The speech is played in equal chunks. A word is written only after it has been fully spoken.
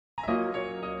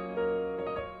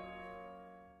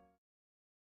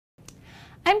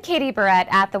I'm Katie Barrett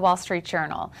at the Wall Street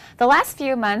Journal. The last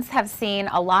few months have seen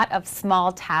a lot of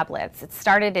small tablets. It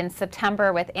started in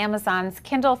September with Amazon's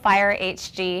Kindle Fire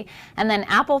HD, and then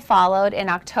Apple followed in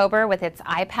October with its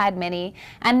iPad mini,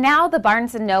 and now the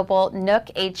Barnes & Noble Nook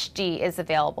HD is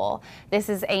available. This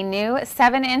is a new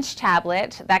 7-inch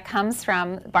tablet that comes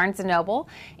from Barnes & Noble,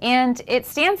 and it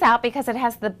stands out because it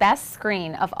has the best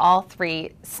screen of all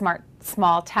three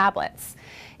small tablets.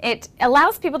 It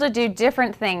allows people to do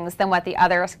different things than what the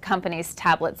other companies'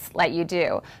 tablets let you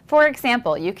do. For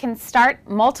example, you can start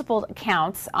multiple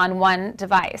accounts on one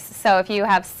device. So if you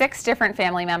have 6 different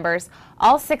family members,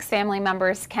 all 6 family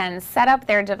members can set up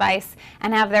their device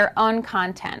and have their own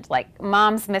content, like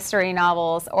mom's mystery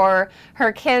novels or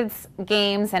her kids'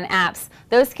 games and apps.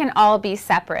 Those can all be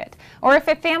separate. Or if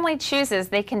a family chooses,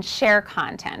 they can share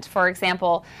content. For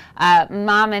example,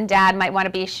 mom and dad might want to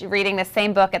be reading the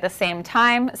same book at the same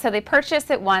time, so they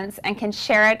purchase it once and can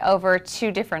share it over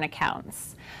 2 different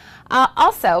accounts.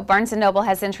 Also, Barnes & Noble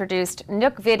has introduced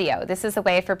Nook Video. This is a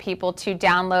way for people to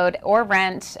download or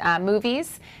rent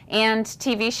movies and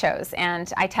TV shows.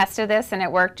 And I tested this and it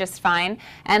worked just fine.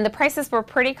 And the prices were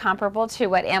pretty comparable to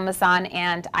what Amazon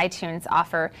and iTunes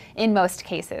offer in most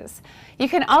cases. You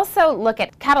can also look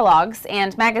at catalogs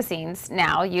and magazines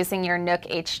now using your Nook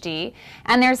HD.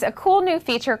 And there's a cool new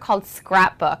feature called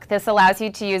Scrapbook. This allows you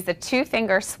to use the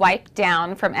 2-finger swipe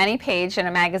down from any page in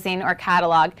a magazine or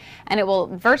catalog, and it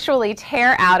will virtually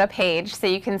tear out a page so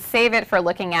you can save it for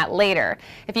looking at later.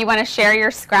 If you want to share your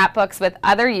scrapbooks with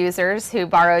other users who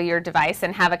borrow your device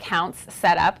and have accounts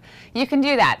set up, you can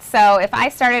do that. So if I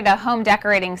started a home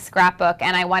decorating scrapbook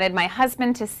and I wanted my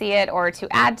husband to see it or to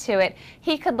add to it,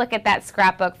 he could look at that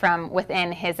scrapbook from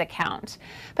within his account.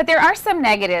 But there are some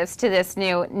negatives to this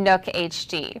new Nook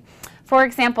HD. For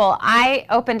example, I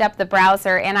opened up the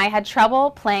browser and I had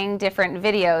trouble playing different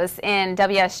videos in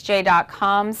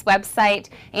WSJ.com's website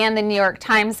and the New York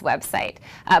Times website.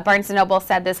 Barnes & Noble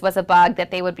said this was a bug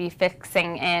that they would be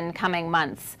fixing in coming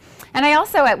months. And I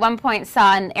also at one point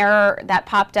saw an error that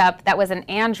popped up that was an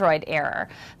Android error.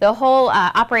 The whole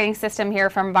operating system here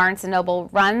from Barnes & Noble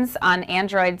runs on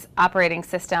Android's operating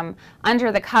system under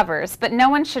the covers, but no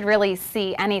one should really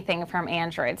see anything from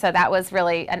Android. So that was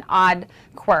really an odd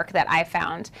quirk that I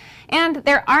found. And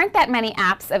there aren't that many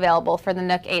apps available for the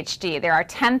Nook HD. There are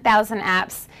 10,000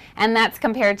 apps, and that's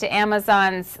compared to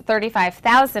Amazon's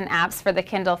 35,000 apps for the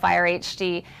Kindle Fire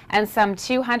HD and some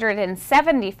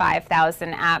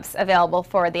 275,000 apps available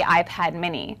for the iPad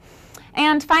mini.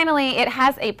 And finally, it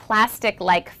has a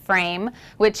plastic-like frame,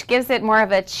 which gives it more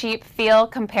of a cheap feel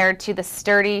compared to the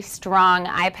sturdy, strong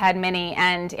iPad mini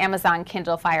and Amazon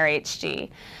Kindle Fire HD.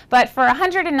 But for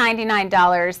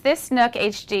 $199, this Nook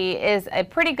HD is a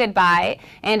pretty good buy,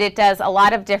 and it does a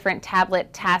lot of different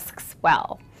tablet tasks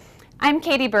well. I'm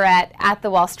Katie Barrett at the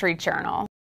Wall Street Journal.